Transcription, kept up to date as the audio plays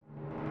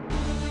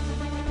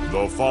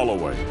The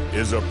following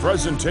is a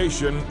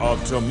presentation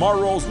of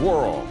Tomorrow's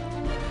World.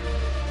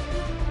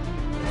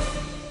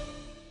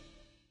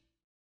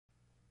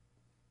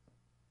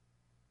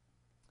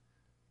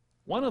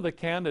 One of the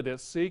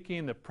candidates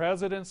seeking the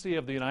presidency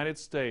of the United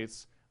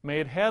States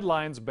made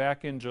headlines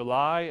back in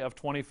July of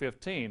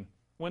 2015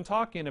 when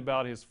talking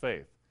about his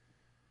faith.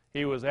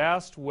 He was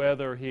asked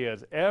whether he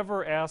has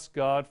ever asked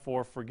God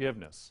for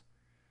forgiveness.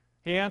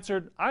 He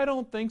answered, "I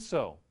don't think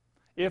so.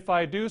 If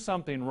I do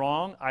something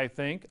wrong, I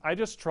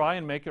just try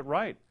and make it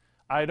right.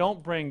 I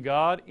don't bring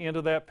God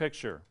into that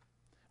picture.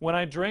 When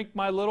I drink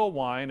my little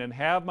wine and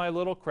have my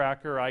little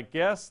cracker, I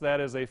guess that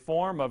is a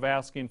form of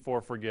asking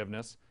for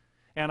forgiveness.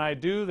 And I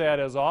do that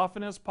as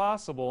often as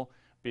possible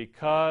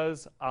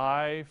because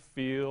I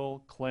feel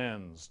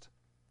cleansed."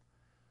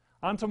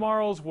 On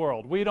Tomorrow's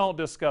World, we don't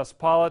discuss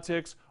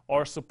politics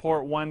or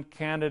support one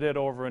candidate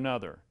over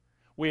another.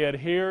 We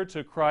adhere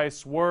to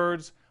Christ's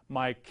words,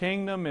 "My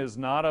kingdom is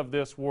not of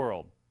this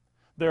world."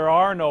 There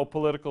are no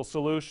political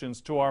solutions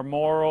to our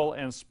moral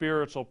and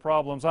spiritual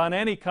problems on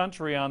any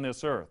country on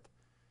this earth.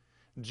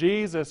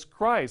 Jesus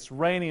Christ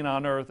reigning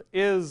on earth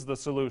is the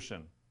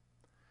solution.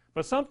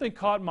 But something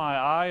caught my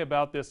eye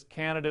about this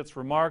candidate's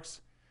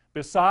remarks,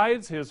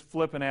 besides his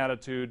flippant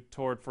attitude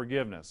toward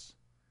forgiveness.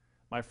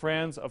 My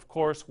friends, of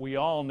course, we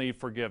all need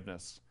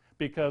forgiveness,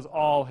 because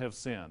all have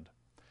sinned.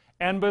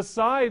 And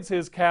besides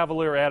his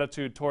cavalier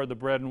attitude toward the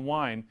bread and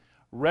wine,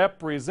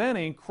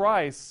 representing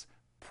Christ's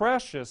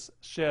precious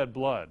shed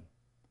blood.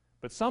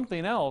 But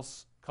something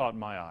else caught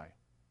my eye.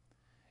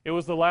 It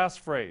was the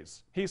last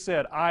phrase. He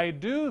said, "I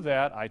do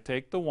that," I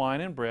take the wine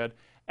and bread,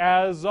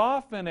 "as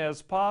often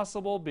as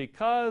possible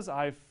because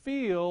I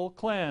feel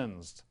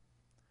cleansed."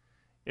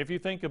 If you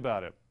think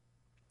about it,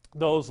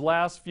 those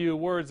last few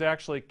words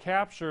actually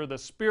capture the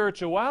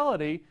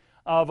spirituality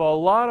of a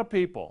lot of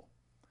people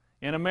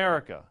in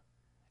America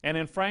and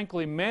in,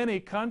 frankly, many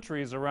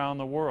countries around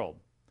the world.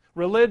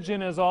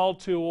 Religion is all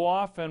too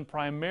often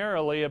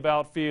primarily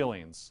about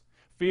feelings.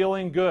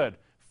 Feeling good,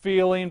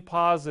 feeling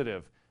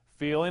positive,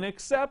 feeling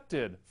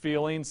accepted,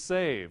 feeling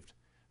saved,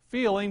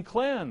 feeling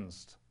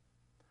cleansed.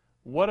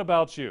 What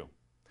about you?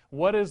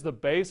 What is the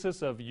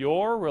basis of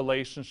your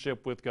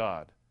relationship with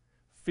God?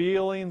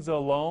 Feelings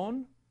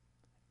alone?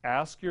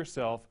 Ask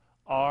yourself,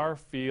 are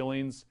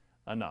feelings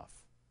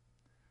enough?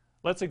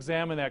 Let's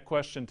examine that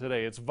question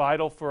today. It's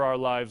vital for our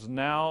lives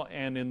now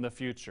and in the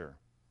future.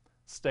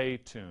 Stay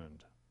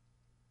tuned.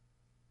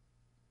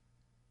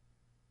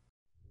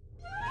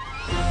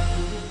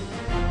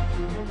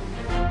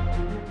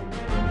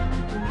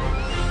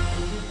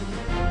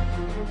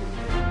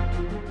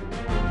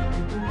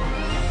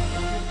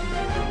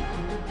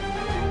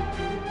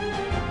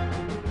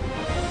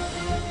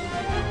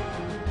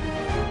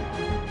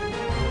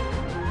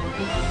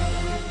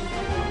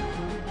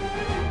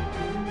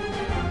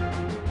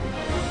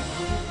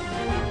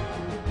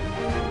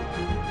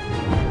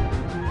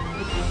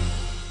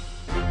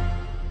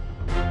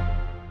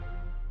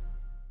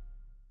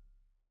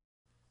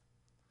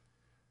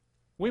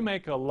 We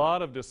make a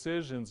lot of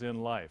decisions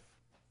in life.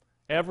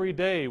 Every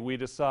day we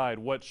decide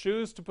what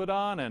shoes to put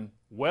on and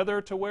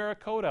whether to wear a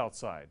coat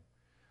outside,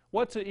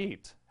 what to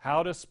eat,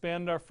 how to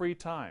spend our free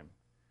time.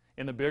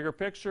 In the bigger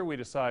picture, we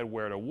decide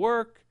where to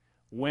work,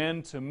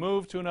 when to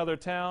move to another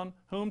town,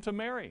 whom to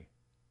marry.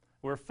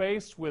 We're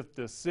faced with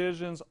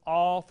decisions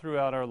all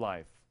throughout our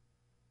life.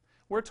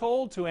 We're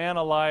told to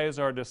analyze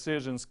our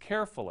decisions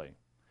carefully,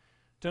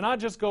 to not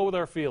just go with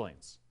our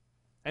feelings.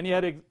 And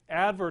yet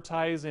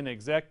advertising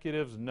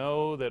executives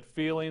know that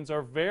feelings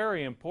are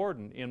very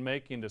important in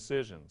making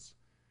decisions.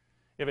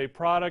 If a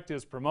product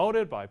is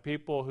promoted by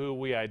people who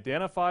we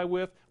identify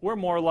with, we're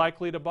more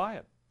likely to buy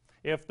it.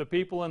 If the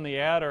people in the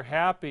ad are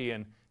happy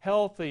and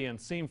healthy and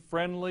seem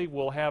friendly,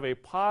 we'll have a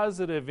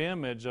positive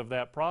image of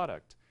that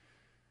product.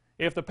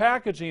 If the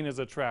packaging is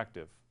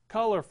attractive,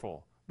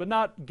 colorful, but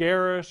not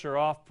garish or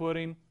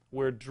off-putting,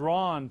 we're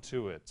drawn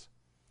to it.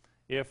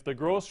 If the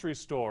grocery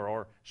store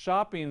or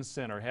shopping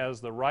center has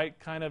the right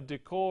kind of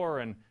decor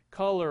and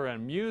color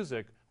and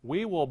music,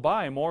 we will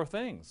buy more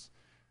things.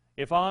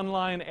 If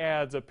online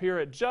ads appear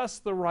at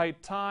just the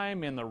right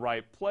time in the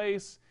right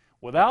place,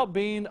 without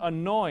being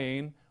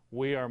annoying,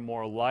 we are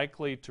more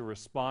likely to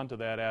respond to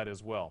that ad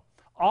as well.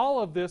 All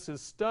of this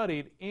is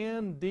studied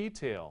in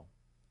detail.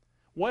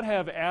 What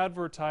have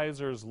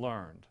advertisers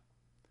learned?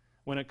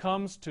 When it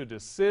comes to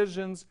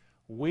decisions,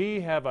 we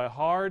have a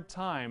hard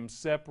time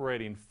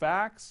separating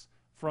facts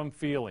from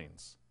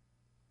feelings.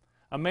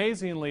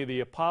 Amazingly, the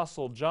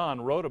Apostle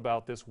John wrote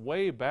about this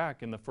way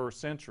back in the 1st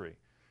century.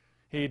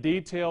 He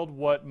detailed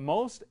what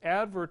most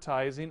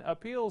advertising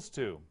appeals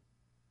to.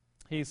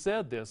 He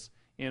said this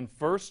in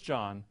 1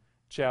 John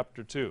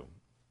chapter 2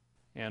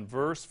 and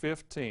verse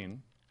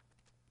 15.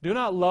 "Do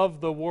not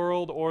love the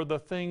world or the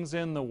things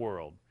in the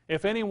world.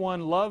 If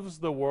anyone loves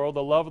the world,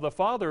 the love of the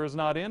Father is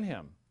not in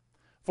him.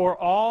 For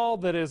all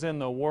that is in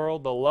the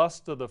world, the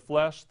lust of the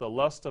flesh, the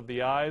lust of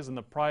the eyes, and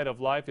the pride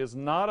of life, is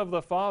not of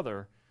the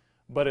Father,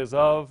 but is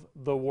of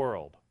the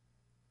world."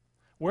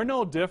 We're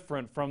no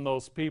different from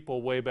those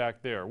people way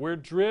back there. We're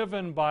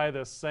driven by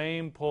the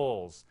same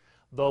pulls: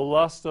 the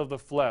lust of the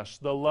flesh,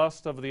 the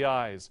lust of the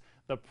eyes,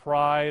 the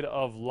pride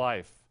of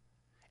life.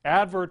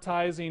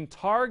 Advertising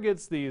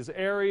targets these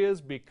areas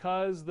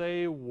because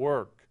they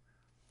work.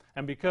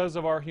 And because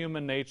of our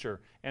human nature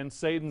and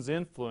Satan's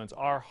influence,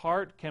 our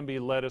heart can be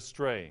led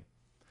astray.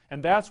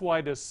 And that's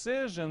why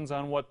decisions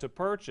on what to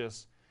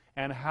purchase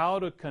and how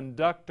to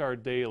conduct our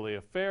daily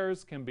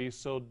affairs can be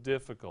so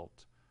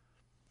difficult.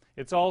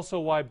 It's also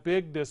why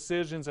big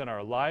decisions in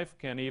our life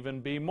can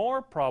even be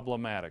more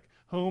problematic.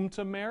 Whom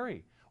to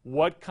marry,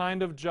 what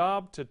kind of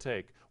job to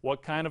take,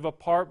 what kind of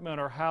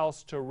apartment or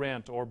house to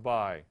rent or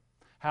buy,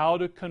 how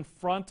to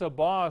confront a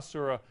boss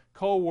or a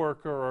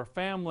coworker or a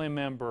family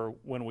member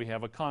when we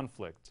have a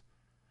conflict.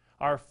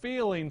 Our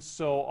feelings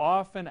so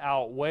often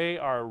outweigh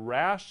our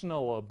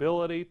rational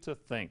ability to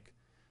think,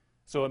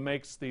 so it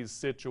makes these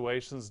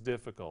situations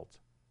difficult.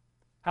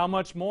 How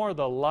much more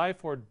the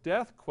life or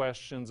death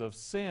questions of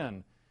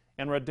sin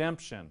and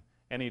redemption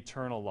and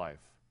eternal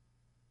life.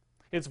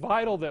 It's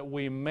vital that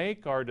we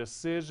make our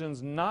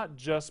decisions not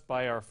just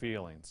by our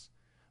feelings,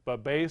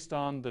 but based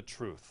on the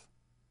truth.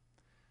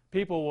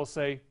 People will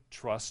say,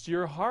 trust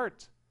your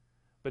heart.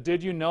 But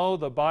did you know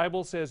the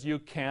Bible says you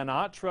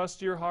cannot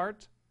trust your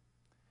heart?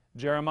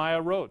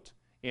 Jeremiah wrote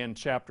in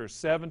chapter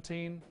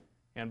 17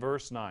 and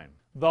verse 9,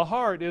 "The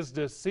heart is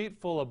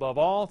deceitful above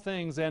all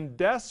things and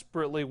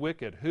desperately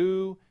wicked.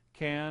 Who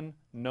can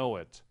know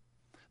it?"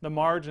 The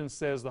margin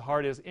says the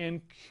heart is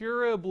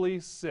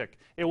incurably sick.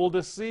 It will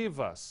deceive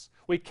us.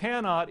 We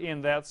cannot,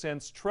 in that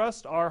sense,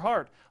 trust our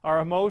heart, our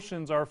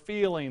emotions, our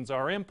feelings,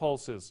 our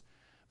impulses,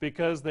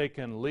 because they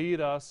can lead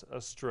us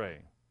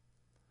astray.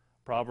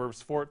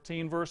 Proverbs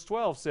 14 verse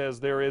 12 says,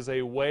 "There is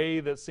a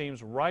way that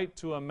seems right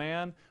to a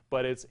man,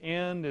 but its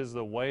end is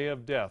the way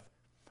of death."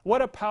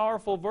 What a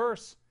powerful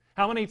verse.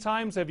 How many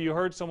times have you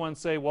heard someone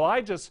say, "Well,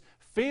 I just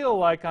feel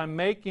like I'm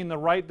making the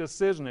right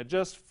decision. It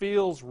just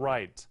feels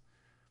right."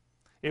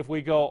 If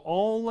we go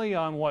only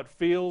on what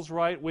feels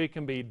right, we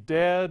can be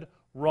dead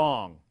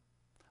wrong.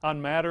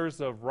 On matters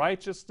of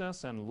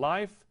righteousness and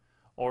life,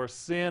 or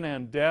sin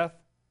and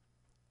death,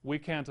 we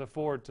can't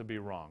afford to be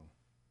wrong.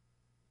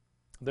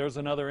 There's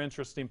another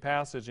interesting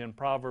passage in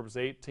Proverbs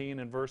 18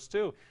 and verse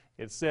 2.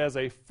 It says,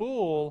 "A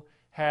fool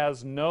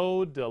has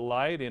no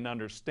delight in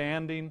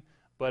understanding,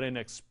 but in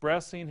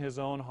expressing his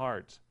own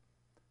heart."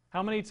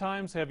 How many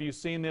times have you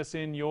seen this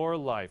in your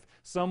life?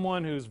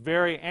 Someone who's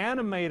very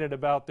animated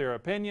about their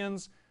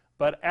opinions,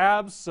 but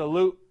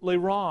absolutely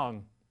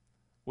wrong.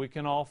 We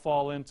can all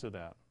fall into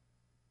that.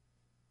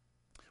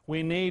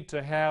 We need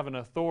to have an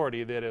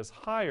authority that is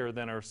higher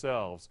than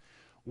ourselves.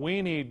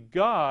 We need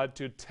God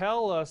to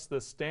tell us the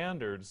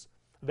standards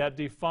that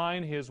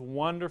define His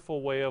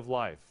wonderful way of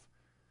life.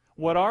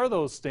 What are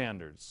those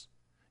standards?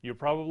 You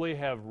probably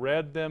have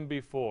read them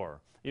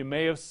before. You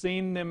may have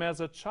seen them as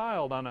a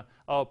child on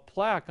a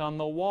plaque on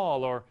the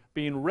wall, or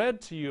being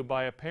read to you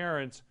by a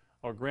parent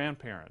or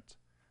grandparent.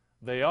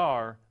 They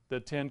are the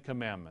Ten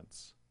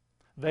Commandments.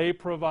 They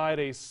provide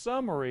a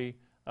summary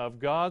of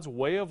God's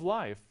way of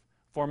life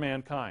for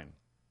mankind.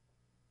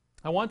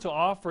 I want to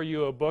offer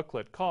you a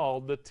booklet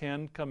called The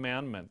Ten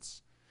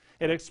Commandments.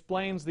 It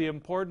explains the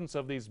importance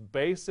of these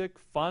basic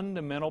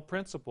fundamental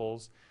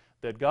principles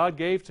that God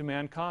gave to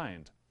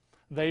mankind.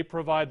 They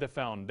provide the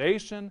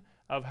foundation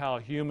of how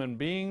human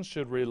beings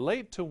should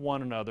relate to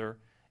one another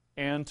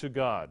and to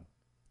God.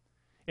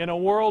 In a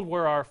world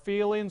where our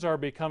feelings are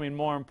becoming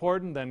more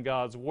important than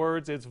God's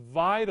words, it's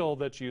vital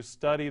that you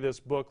study this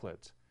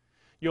booklet.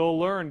 You'll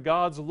learn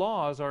God's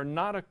laws are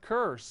not a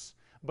curse,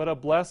 but a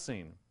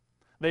blessing.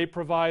 They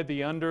provide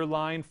the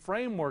underlying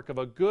framework of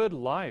a good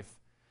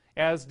life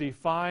as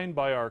defined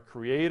by our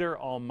Creator,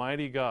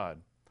 Almighty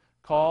God.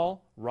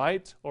 Call,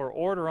 write, or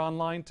order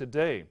online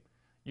today.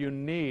 You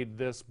need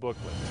this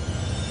booklet.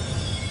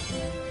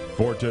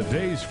 For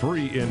today's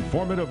free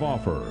informative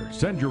offer,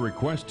 send your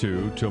request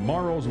to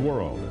Tomorrow's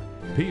World,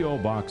 P.O.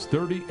 Box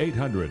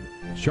 3800,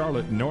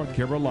 Charlotte, North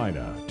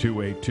Carolina,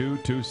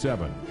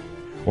 28227.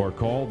 Or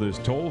call this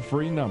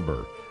toll-free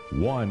number,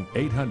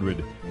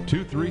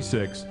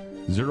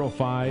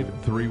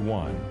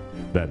 1-800-236-0531.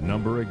 That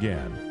number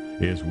again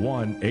is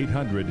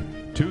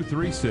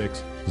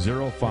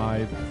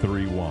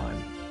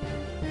 1-800-236-0531.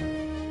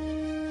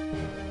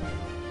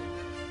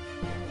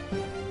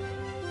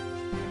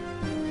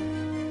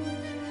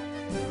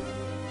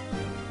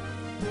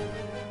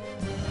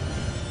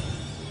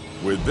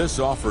 With this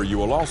offer, you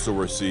will also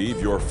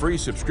receive your free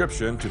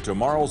subscription to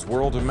Tomorrow's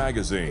World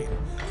magazine,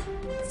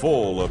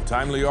 full of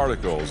timely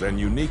articles and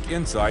unique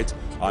insights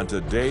on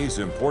today's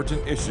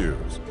important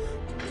issues.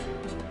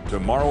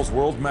 Tomorrow's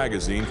World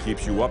magazine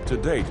keeps you up to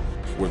date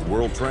with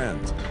world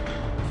trends,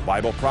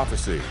 Bible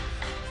prophecy,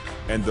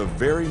 and the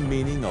very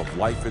meaning of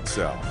life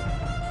itself.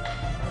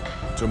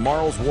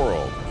 Tomorrow's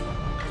World.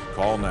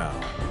 Call now.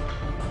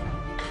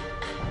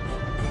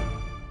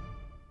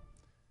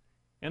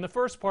 In the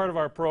first part of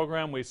our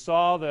program, we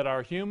saw that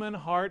our human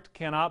heart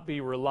cannot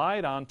be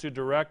relied on to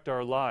direct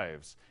our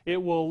lives.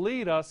 It will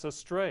lead us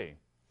astray.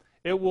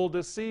 It will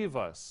deceive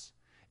us.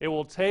 It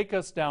will take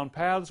us down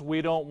paths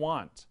we don't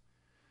want.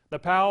 The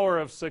power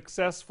of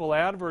successful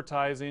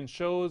advertising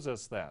shows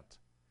us that.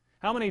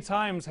 How many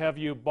times have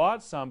you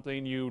bought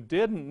something you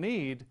didn't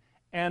need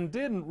and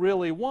didn't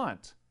really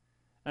want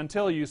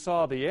until you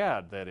saw the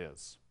ad, that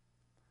is?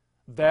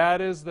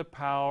 That is the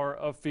power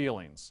of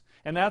feelings.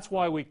 And that's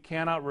why we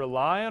cannot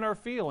rely on our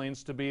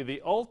feelings to be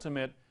the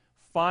ultimate,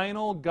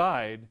 final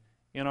guide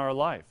in our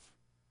life.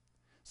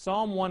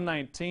 Psalm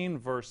 119,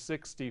 verse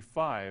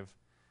 65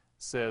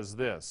 says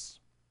this,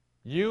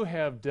 "You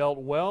have dealt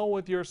well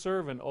with your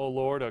servant, O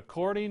Lord,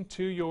 according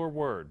to your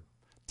word.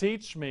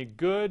 Teach me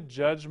good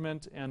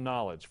judgment and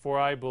knowledge, for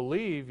I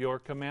believe your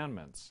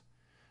commandments.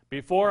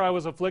 Before I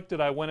was afflicted,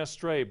 I went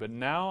astray, but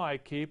now I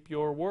keep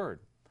your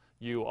word.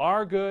 You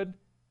are good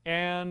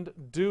and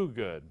do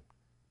good.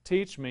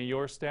 Teach me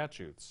your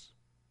statutes."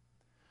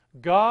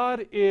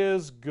 God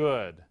is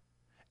good,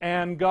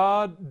 and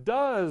God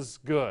does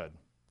good.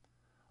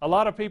 A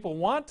lot of people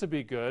want to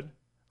be good.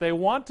 They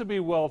want to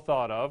be well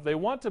thought of. They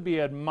want to be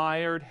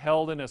admired,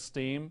 held in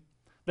esteem.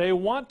 They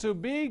want to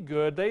be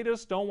good. They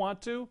just don't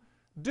want to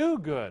do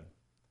good.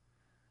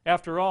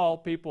 After all,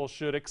 people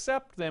should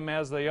accept them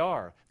as they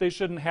are. They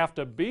shouldn't have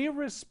to be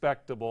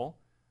respectable.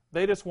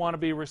 They just want to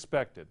be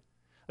respected.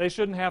 They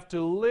shouldn't have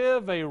to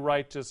live a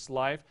righteous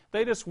life.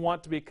 They just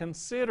want to be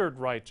considered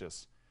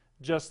righteous,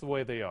 just the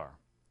way they are.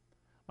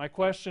 My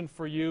question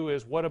for you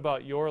is, what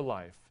about your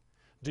life?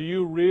 Do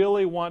you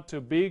really want to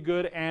be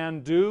good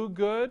and do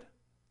good?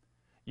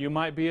 You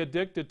might be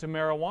addicted to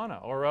marijuana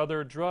or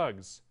other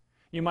drugs.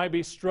 You might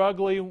be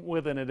struggling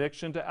with an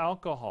addiction to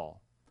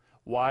alcohol.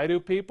 Why do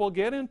people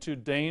get into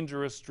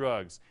dangerous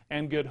drugs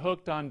and get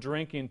hooked on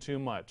drinking too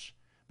much?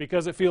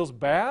 Because it feels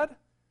bad?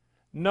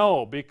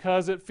 No,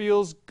 because it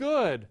feels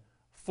good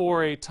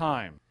for a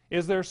time.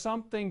 Is there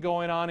something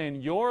going on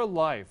in your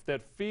life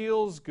that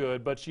feels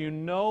good, but you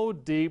know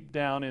deep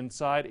down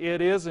inside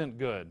it isn't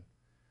good,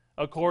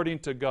 according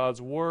to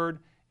God's Word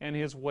and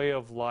His way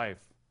of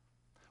life?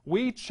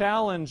 We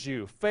challenge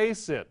you.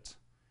 Face it.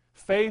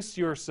 Face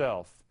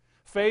yourself.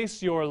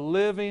 Face your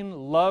living,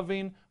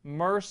 loving,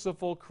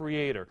 merciful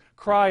Creator.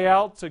 Cry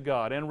out to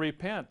God and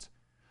repent.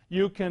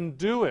 You can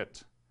do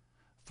it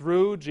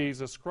through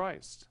Jesus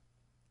Christ.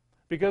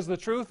 Because the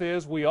truth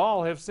is, we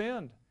all have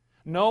sinned.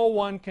 No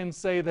one can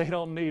say they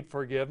don't need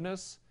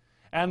forgiveness.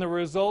 And the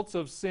results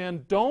of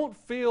sin don't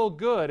feel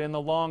good in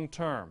the long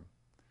term.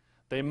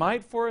 They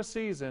might for a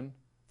season,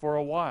 for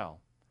a while.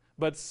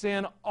 But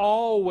sin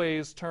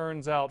always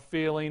turns out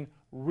feeling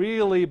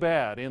really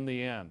bad in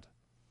the end.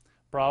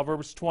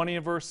 Proverbs 20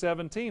 and verse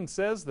 17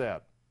 says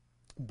that.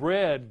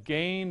 "Bread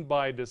gained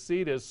by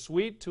deceit is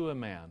sweet to a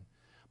man,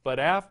 but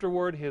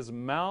afterward his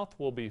mouth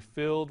will be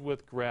filled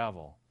with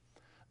gravel."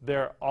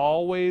 There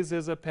always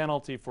is a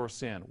penalty for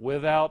sin,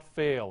 without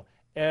fail,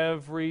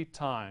 every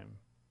time.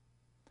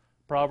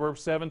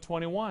 Proverbs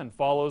 7:21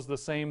 follows the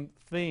same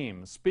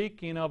theme,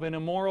 speaking of an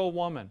immoral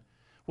woman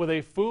with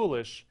a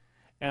foolish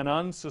and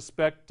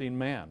unsuspecting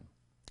man.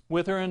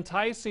 With her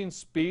enticing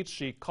speech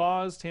she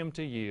caused him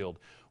to yield.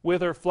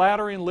 With her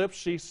flattering lips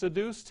she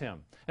seduced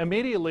him.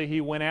 Immediately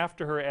he went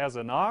after her as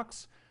an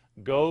ox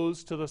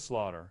goes to the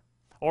slaughter,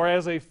 or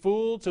as a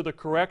fool to the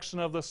correction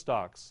of the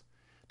stocks,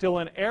 till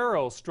an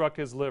arrow struck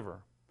his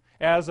liver.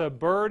 As a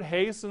bird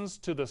hastens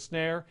to the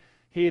snare,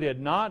 he did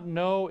not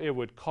know it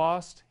would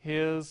cost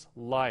his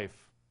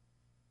life.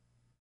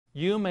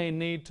 You may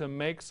need to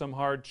make some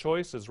hard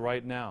choices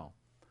right now.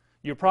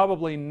 You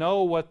probably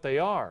know what they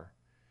are.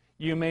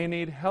 You may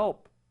need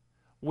help.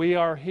 We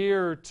are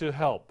here to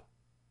help.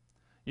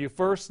 You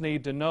first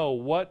need to know,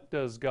 what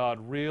does God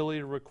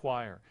really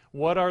require?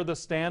 What are the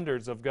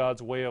standards of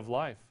God's way of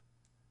life?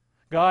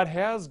 God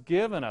has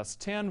given us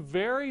 10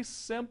 very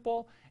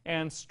simple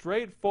and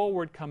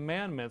straightforward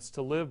commandments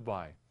to live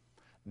by.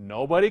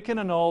 Nobody can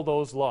annul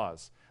those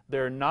laws.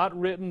 They're not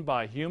written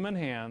by human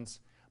hands,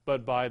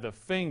 but by the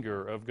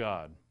finger of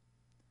God.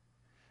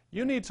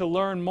 You need to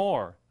learn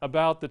more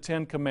about the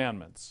 10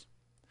 Commandments.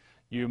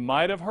 You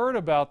might have heard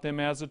about them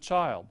as a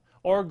child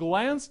or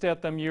glanced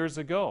at them years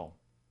ago.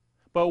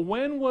 But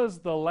when was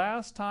the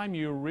last time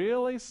you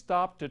really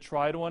stopped to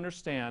try to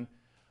understand,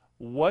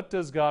 what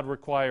does God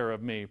require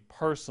of me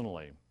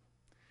personally?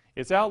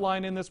 It's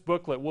outlined in this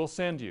booklet we'll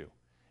send you.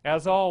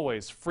 As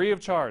always, free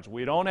of charge.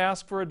 We don't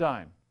ask for a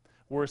dime.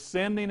 We're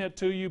sending it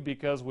to you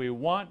because we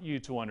want you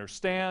to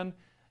understand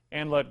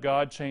and let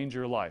God change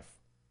your life.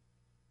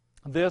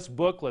 This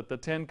booklet, the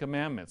 10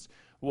 Commandments,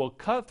 will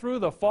cut through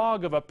the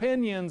fog of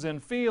opinions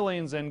and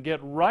feelings and get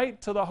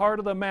right to the heart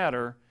of the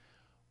matter.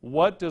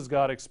 What does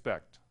God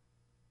expect?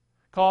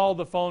 Call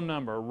the phone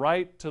number,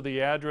 write to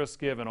the address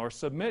given, or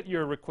submit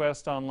your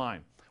request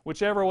online.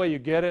 Whichever way you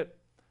get it,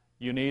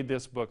 you need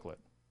this booklet.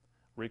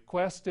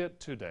 Request it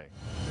today.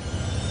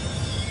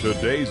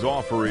 Today's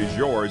offer is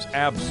yours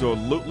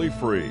absolutely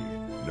free.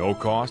 No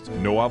cost,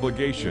 no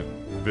obligation.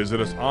 Visit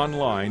us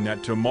online at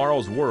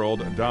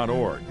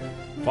tomorrowsworld.org.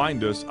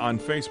 Find us on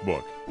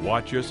Facebook,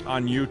 watch us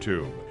on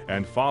YouTube,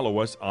 and follow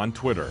us on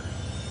Twitter.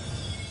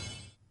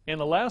 In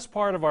the last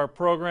part of our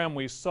program,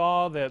 we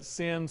saw that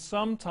sin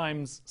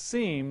sometimes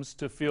seems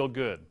to feel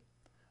good,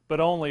 but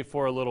only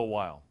for a little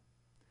while.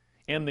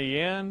 In the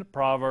end,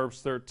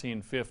 Proverbs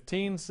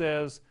 13:15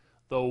 says,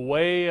 "The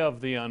way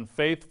of the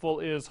unfaithful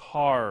is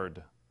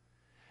hard."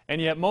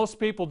 And yet most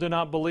people do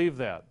not believe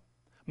that.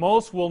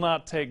 Most will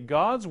not take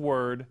God's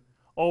word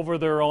over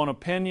their own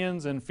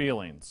opinions and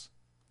feelings.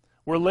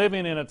 We're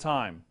living in a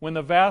time when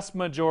the vast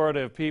majority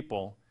of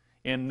people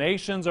in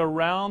nations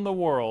around the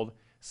world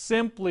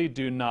simply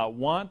do not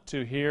want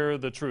to hear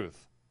the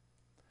truth.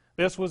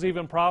 This was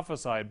even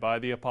prophesied by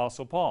the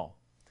Apostle Paul.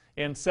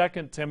 In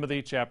 2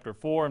 Timothy chapter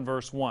 4 and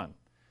verse 1,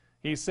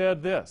 he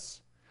said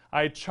this,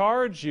 "I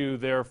charge you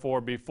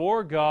therefore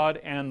before God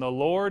and the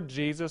Lord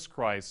Jesus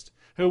Christ,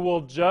 who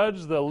will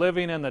judge the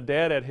living and the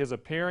dead at His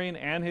appearing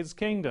and His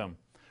kingdom.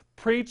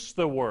 Preach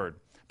the word.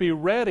 Be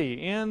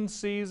ready in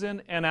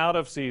season and out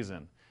of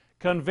season.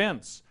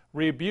 Convince,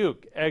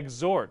 rebuke,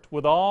 exhort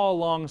with all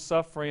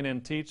long-suffering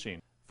and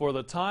teaching. For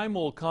the time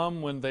will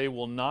come when they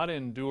will not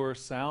endure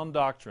sound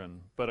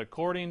doctrine, but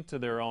according to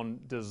their own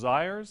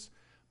desires,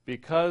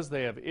 because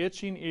they have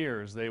itching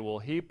ears, they will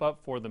heap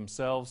up for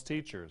themselves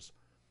teachers,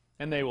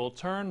 and they will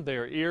turn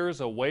their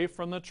ears away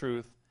from the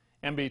truth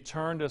and be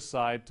turned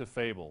aside to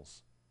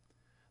fables."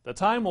 The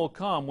time will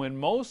come when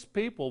most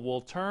people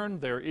will turn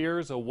their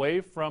ears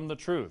away from the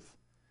truth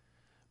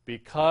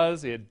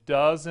because it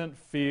doesn't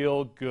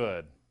feel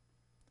good.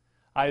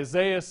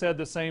 Isaiah said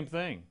the same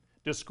thing,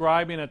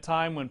 describing a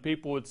time when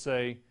people would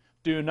say,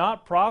 "Do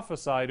not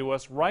prophesy to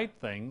us right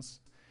things,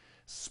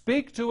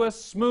 speak to us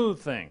smooth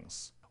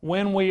things."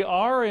 When we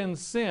are in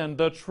sin,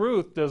 the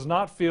truth does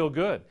not feel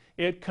good.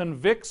 It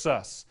convicts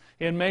us.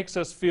 It makes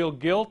us feel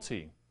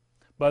guilty.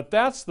 But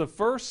that's the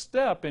first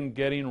step in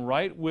getting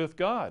right with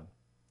God.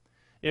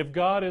 If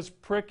God is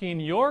pricking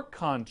your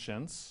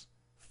conscience,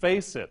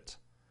 face it.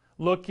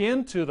 Look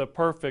into the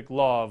perfect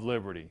law of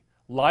liberty,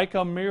 like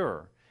a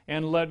mirror,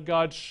 and let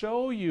God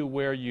show you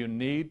where you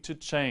need to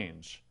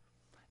change,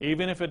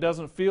 even if it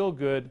doesn't feel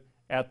good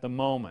at the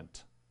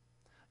moment.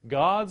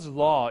 God's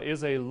law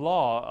is a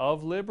law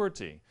of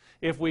liberty.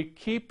 If we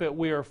keep it,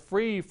 we are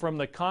free from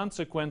the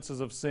consequences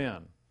of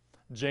sin.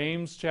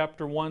 James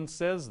chapter 1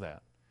 says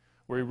that.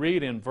 We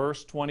read in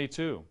verse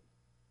 22,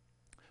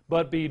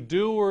 "But be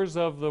doers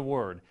of the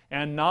word,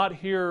 and not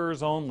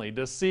hearers only,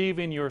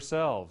 deceiving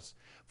yourselves.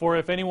 For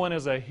if anyone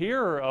is a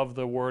hearer of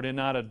the word and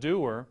not a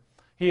doer,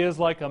 he is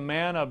like a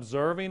man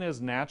observing his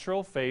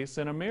natural face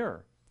in a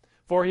mirror.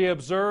 For he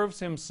observes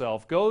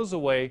himself, goes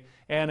away,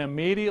 and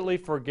immediately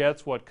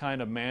forgets what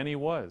kind of man he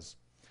was.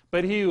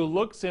 But he who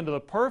looks into the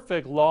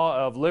perfect law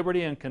of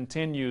liberty and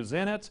continues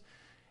in it,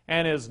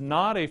 and is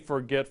not a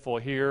forgetful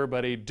hearer,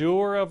 but a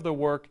doer of the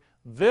work,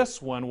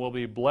 this one will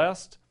be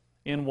blessed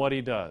in what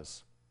he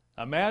does."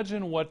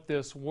 Imagine what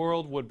this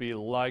world would be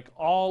like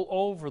all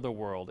over the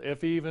world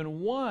if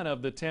even one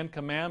of the 10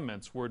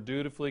 Commandments were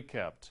dutifully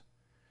kept.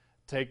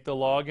 Take the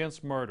law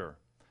against murder.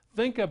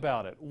 Think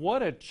about it.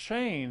 What a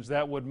change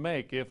that would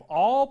make if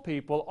all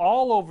people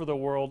all over the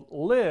world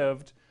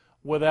lived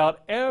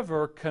without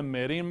ever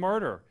committing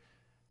murder.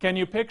 Can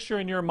you picture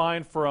in your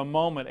mind for a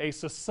moment a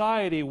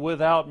society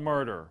without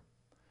murder?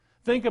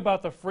 Think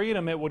about the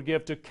freedom it would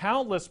give to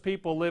countless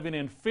people living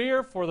in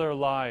fear for their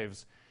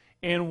lives,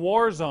 in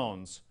war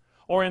zones,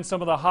 or in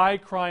some of the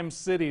high-crime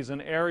cities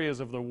and areas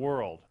of the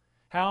world.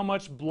 How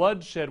much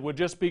bloodshed would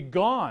just be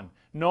gone?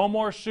 No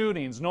more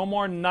shootings, no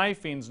more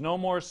knifings, no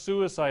more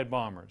suicide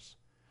bombers.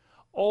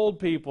 Old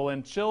people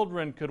and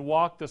children could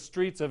walk the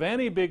streets of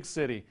any big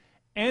city,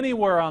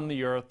 anywhere on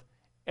the earth,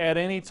 at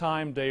any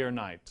time, day or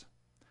night.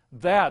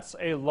 That's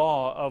a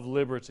law of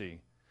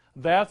liberty.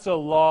 That's a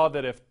law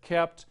that, if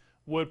kept,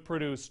 would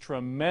produce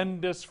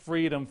tremendous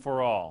freedom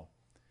for all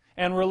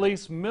and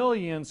release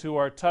millions who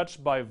are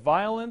touched by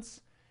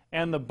violence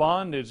and the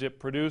bondage it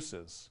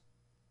produces.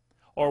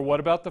 Or what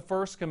about the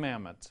first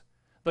commandment?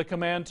 The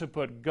command to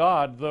put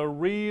God, the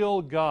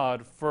real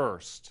God,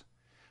 first.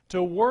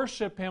 To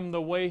worship Him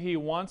the way He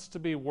wants to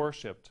be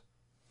worshiped.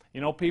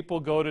 You know,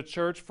 people go to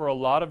church for a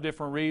lot of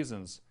different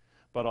reasons,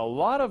 but a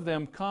lot of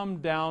them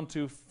come down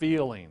to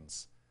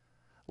feelings.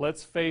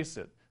 Let's face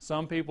it,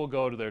 some people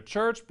go to their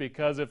church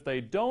because if they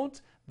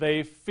don't,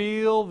 they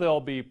feel they'll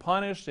be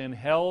punished in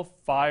hell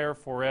fire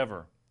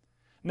forever.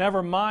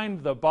 Never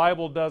mind, the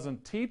Bible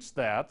doesn't teach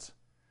that,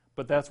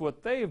 but that's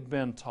what they've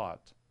been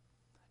taught,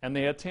 and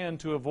they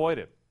tend to avoid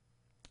it.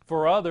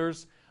 For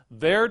others,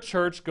 their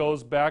church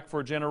goes back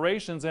for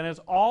generations and is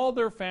all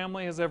their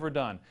family has ever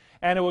done.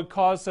 And it would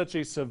cause such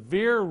a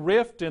severe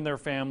rift in their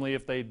family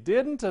if they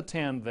didn't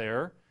attend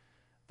there,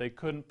 they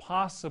couldn't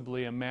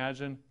possibly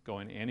imagine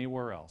going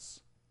anywhere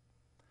else.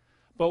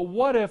 But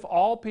what if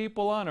all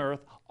people on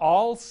earth,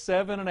 all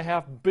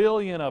 7.5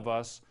 billion of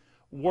us,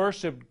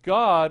 worshiped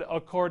God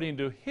according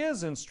to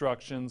His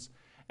instructions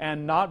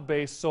and not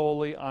based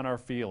solely on our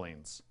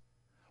feelings?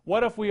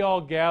 What if we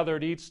all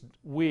gathered each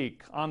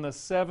week on the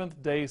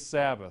seventh-day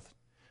Sabbath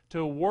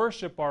to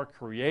worship our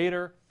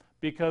Creator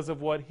because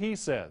of what He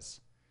says?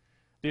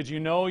 Did you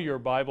know your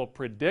Bible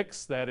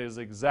predicts that is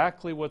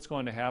exactly what's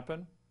going to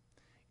happen?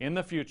 in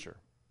the future.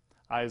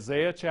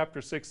 Isaiah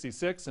chapter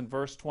 66 and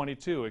verse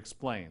 22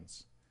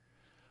 explains,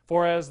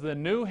 "For as the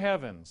new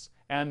heavens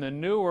and the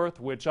new earth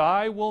which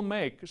I will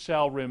make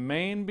shall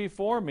remain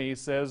before me,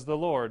 says the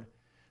Lord,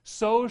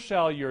 so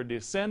shall your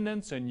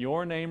descendants and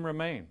your name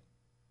remain.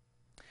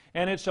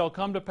 And it shall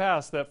come to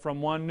pass that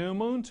from one new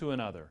moon to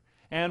another,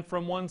 and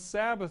from one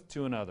Sabbath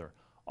to another,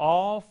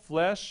 all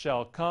flesh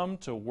shall come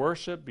to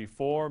worship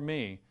before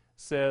me,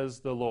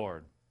 says the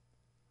Lord."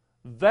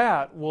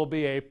 That will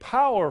be a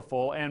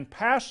powerful and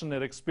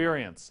passionate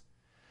experience.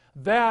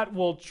 That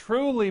will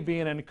truly be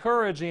an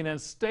encouraging and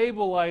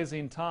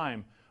stabilizing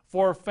time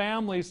for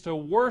families to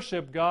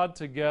worship God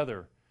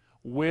together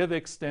with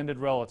extended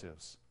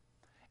relatives.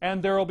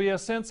 And there will be a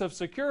sense of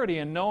security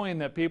in knowing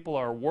that people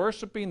are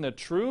worshiping the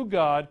true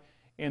God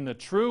in the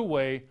true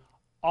way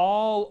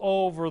all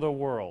over the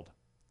world.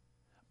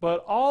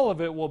 But all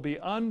of it will be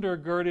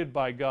undergirded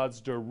by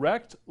God's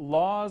direct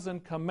laws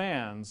and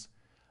commands,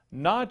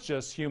 not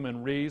just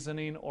human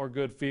reasoning or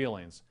good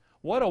feelings.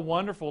 What a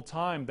wonderful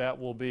time that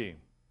will be.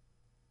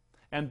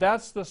 And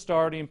that's the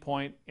starting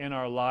point in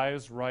our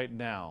lives right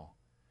now.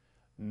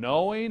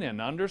 Knowing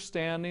and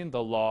understanding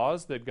the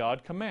laws that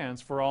God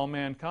commands for all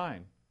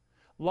mankind.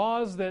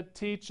 Laws that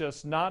teach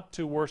us not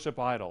to worship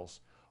idols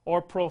or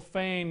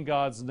profane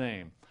God's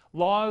name.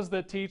 Laws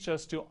that teach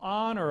us to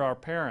honor our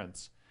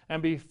parents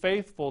and be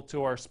faithful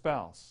to our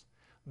spouse.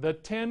 The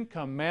 10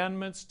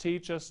 Commandments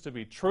teach us to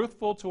be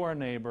truthful to our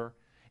neighbor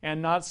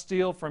and not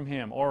steal from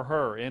him or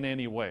her in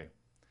any way.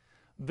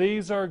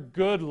 These are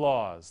good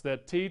laws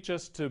that teach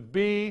us to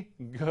be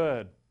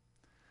good.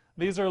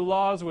 These are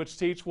laws which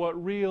teach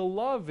what real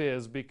love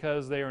is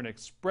because they are an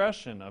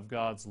expression of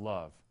God's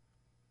love.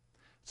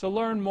 So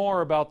learn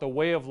more about the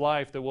way of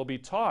life that will be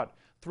taught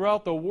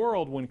throughout the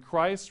world when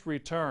Christ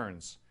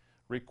returns.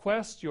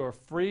 Request your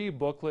free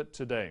booklet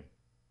today.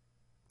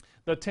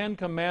 The 10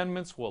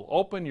 Commandments will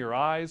open your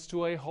eyes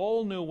to a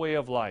whole new way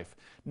of life,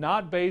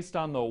 not based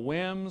on the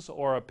whims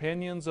or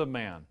opinions of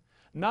man,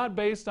 not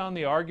based on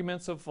the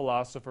arguments of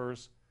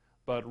philosophers,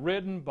 but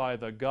written by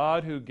the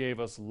God who gave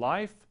us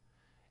life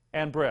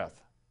and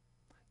breath.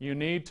 You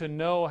need to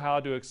know how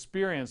to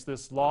experience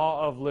this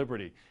law of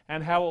liberty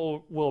and how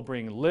it will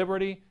bring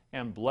liberty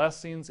and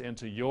blessings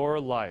into your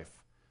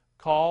life.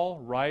 Call,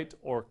 write,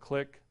 or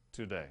click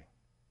today.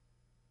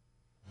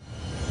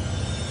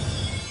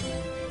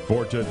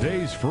 For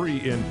today's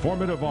free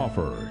informative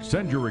offer,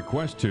 send your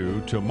request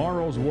to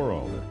Tomorrow's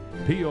World,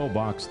 P.O.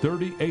 Box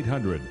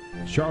 3800,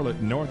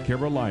 Charlotte, North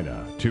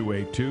Carolina,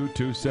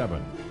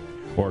 28227.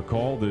 Or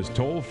call this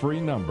toll-free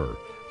number,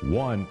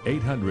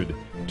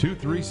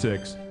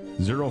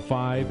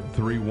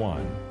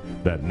 1-800-236-0531.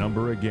 That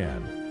number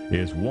again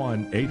is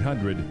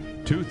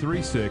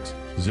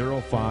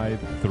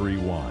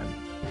 1-800-236-0531.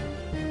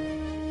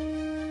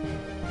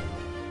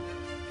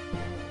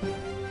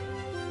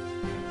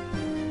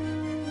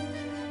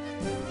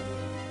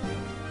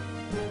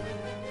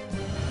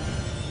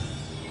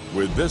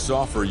 With this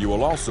offer, you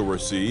will also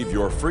receive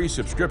your free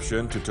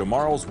subscription to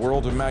Tomorrow's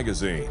World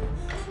magazine,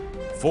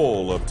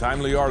 full of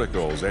timely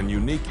articles and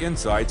unique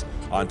insights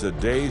on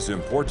today's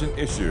important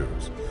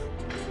issues.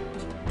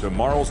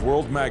 Tomorrow's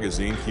World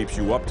magazine keeps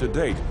you up to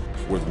date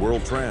with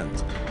world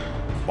trends,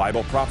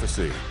 Bible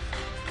prophecy,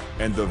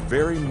 and the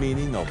very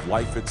meaning of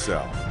life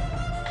itself.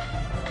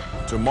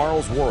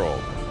 Tomorrow's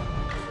World.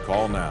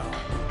 Call now.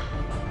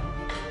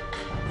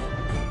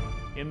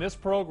 In this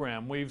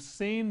program, we've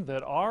seen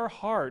that our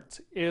heart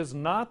is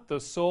not the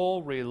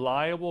sole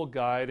reliable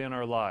guide in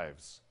our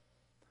lives.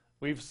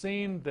 We've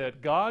seen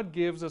that God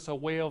gives us a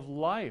way of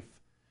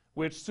life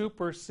which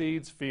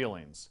supersedes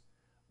feelings,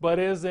 but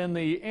is in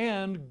the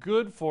end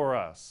good for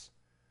us.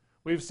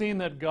 We've seen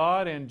that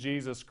God and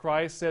Jesus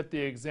Christ set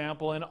the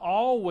example in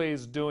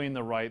always doing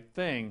the right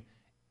thing,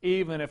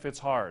 even if it's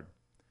hard.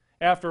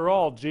 After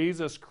all,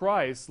 Jesus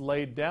Christ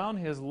laid down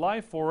His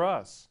life for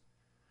us.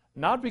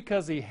 Not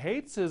because He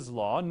hates His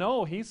law.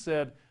 No, He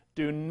said,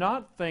 "Do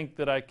not think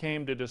that I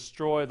came to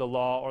destroy the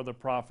law or the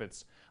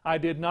prophets. I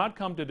did not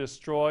come to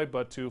destroy,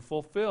 but to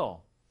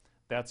fulfill."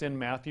 That's in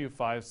Matthew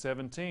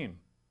 5:17.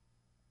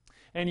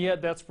 And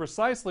yet that's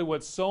precisely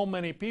what so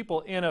many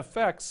people in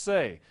effect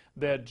say,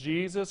 that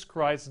Jesus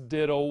Christ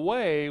did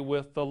away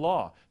with the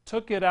law,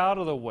 took it out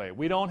of the way.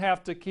 We don't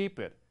have to keep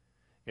it.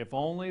 If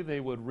only they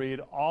would read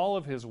all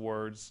of His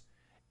words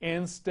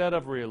instead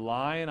of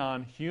relying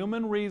on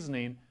human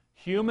reasoning,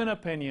 human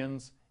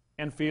opinions,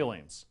 and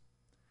feelings.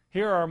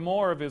 Here are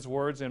more of His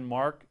words in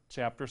Mark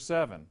chapter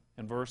 7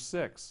 and verse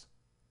 6.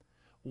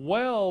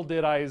 "Well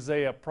did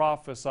Isaiah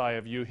prophesy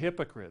of you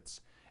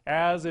hypocrites,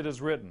 as it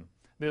is written,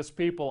 'This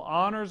people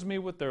honors me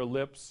with their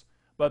lips,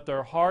 but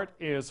their heart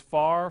is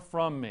far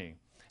from me.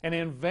 And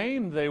in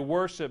vain they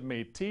worship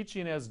me,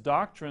 teaching as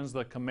doctrines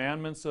the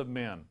commandments of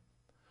men.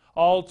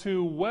 All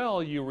too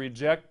well you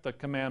reject the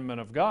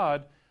commandment of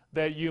God,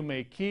 that you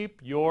may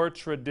keep your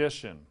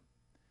tradition.'"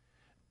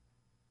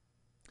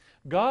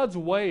 God's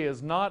way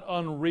is not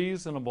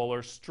unreasonable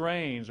or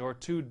strange or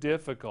too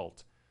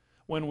difficult.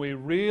 When we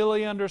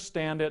really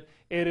understand it,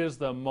 it is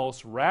the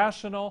most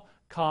rational,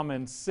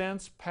 common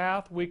sense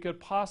path we could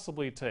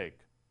possibly take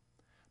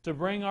to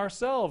bring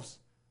ourselves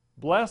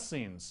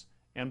blessings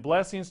and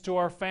blessings to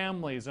our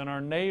families and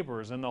our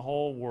neighbors and the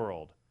whole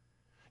world.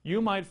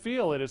 You might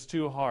feel it is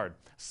too hard.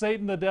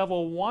 Satan, the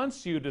devil,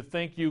 wants you to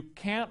think you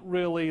can't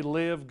really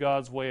live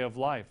God's way of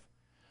life.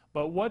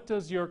 But what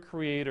does your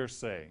Creator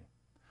say?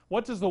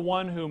 What does the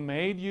one who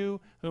made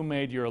you, who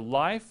made your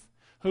life,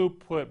 who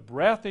put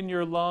breath in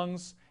your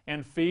lungs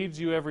and feeds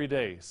you every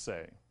day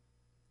say?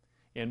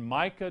 In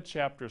Micah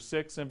chapter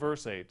 6 and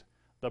verse 8,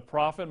 the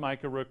prophet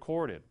Micah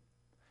recorded,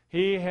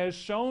 "He has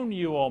shown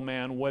you, O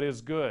man, what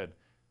is good.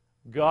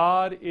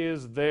 God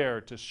is there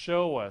to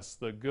show us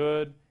the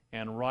good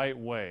and right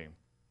way."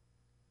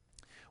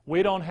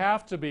 We don't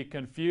have to be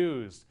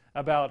confused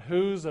about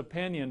whose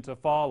opinion to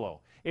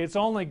follow. It's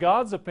only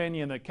God's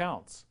opinion that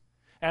counts.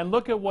 And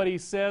look at what He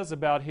says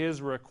about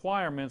His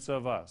requirements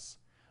of us.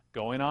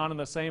 Going on in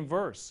the same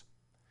verse.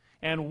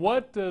 "And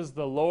what does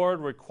the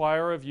Lord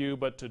require of you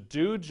but to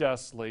do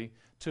justly,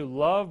 to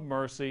love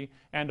mercy,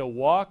 and to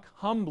walk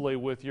humbly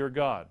with your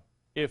God?"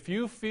 If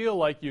you feel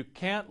like you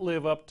can't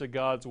live up to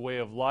God's way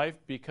of life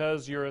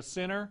because you're a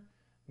sinner,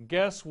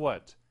 guess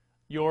what?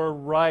 You're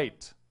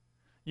right.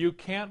 You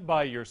can't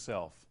by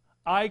yourself.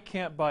 I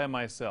can't by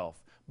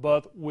myself.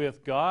 But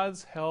with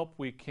God's help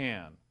we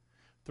can.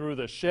 Through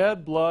the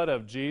shed blood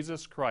of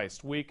Jesus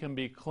Christ, we can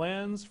be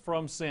cleansed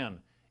from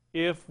sin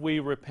if we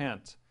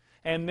repent.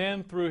 And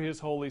then through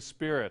His Holy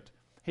Spirit,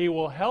 He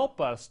will help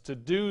us to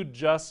do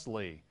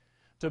justly,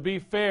 to be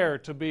fair,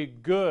 to be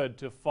good,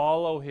 to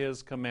follow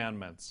His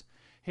commandments.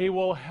 He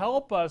will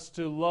help us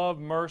to love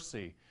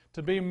mercy,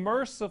 to be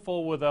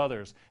merciful with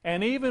others,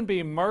 and even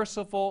be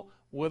merciful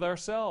with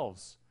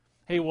ourselves.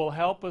 He will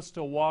help us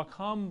to walk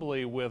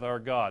humbly with our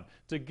God,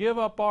 to give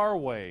up our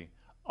way,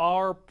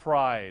 our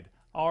pride,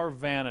 our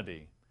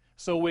vanity,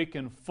 so we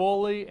can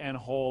fully and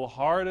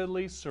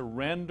wholeheartedly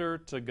surrender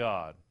to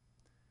God.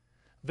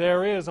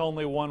 There is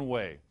only one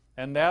way,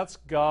 and that's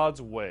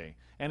God's way,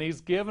 and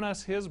He's given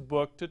us His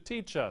book to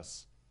teach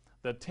us.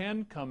 The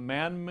 10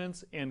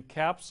 Commandments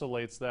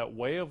encapsulates that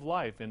way of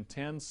life in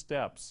 10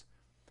 steps.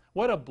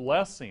 What a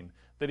blessing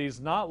that He's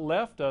not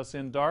left us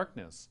in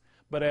darkness,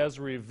 but has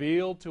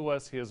revealed to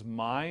us His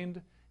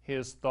mind,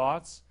 His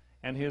thoughts,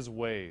 and His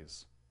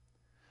ways.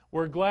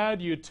 We're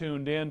glad you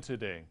tuned in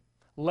today.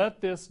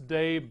 Let this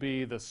day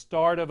be the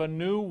start of a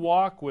new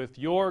walk with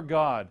your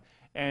God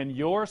and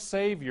your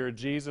Savior,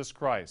 Jesus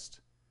Christ.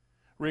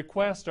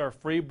 Request our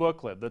free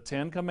booklet, The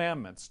 10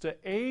 Commandments, to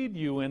aid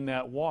you in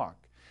that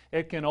walk.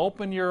 It can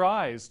open your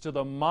eyes to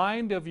the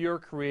mind of your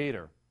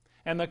Creator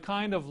and the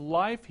kind of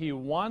life He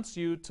wants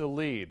you to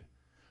lead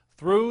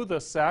through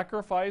the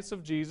sacrifice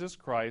of Jesus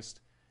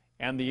Christ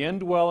and the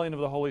indwelling of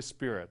the Holy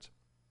Spirit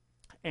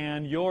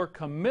and your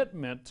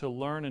commitment to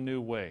learn a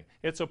new way.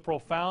 It's a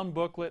profound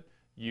booklet.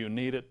 You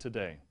need it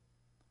today.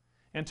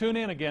 And tune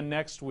in again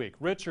next week.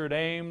 Richard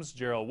Ames,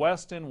 Gerald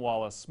Weston,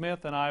 Wallace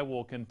Smith, and I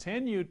will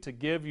continue to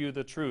give you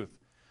the truth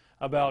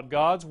about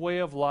God's way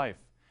of life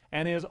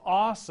and His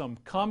awesome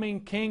coming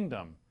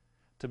kingdom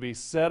to be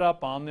set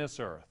up on this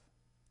earth.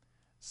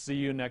 See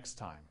you next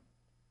time.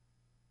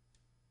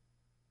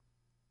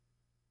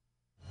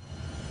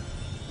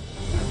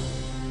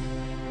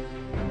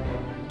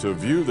 To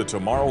view the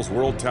Tomorrow's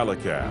World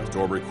telecast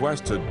or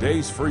request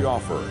today's free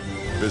offer,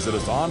 visit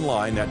us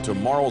online at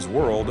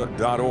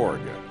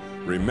tomorrowsworld.org.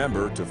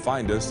 Remember to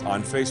find us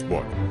on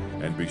Facebook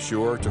and be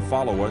sure to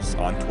follow us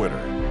on Twitter.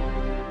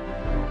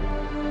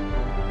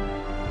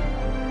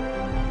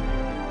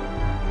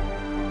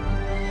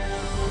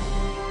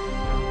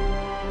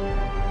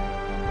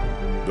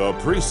 The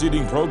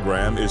preceding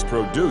program is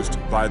produced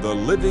by the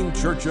Living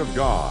Church of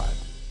God.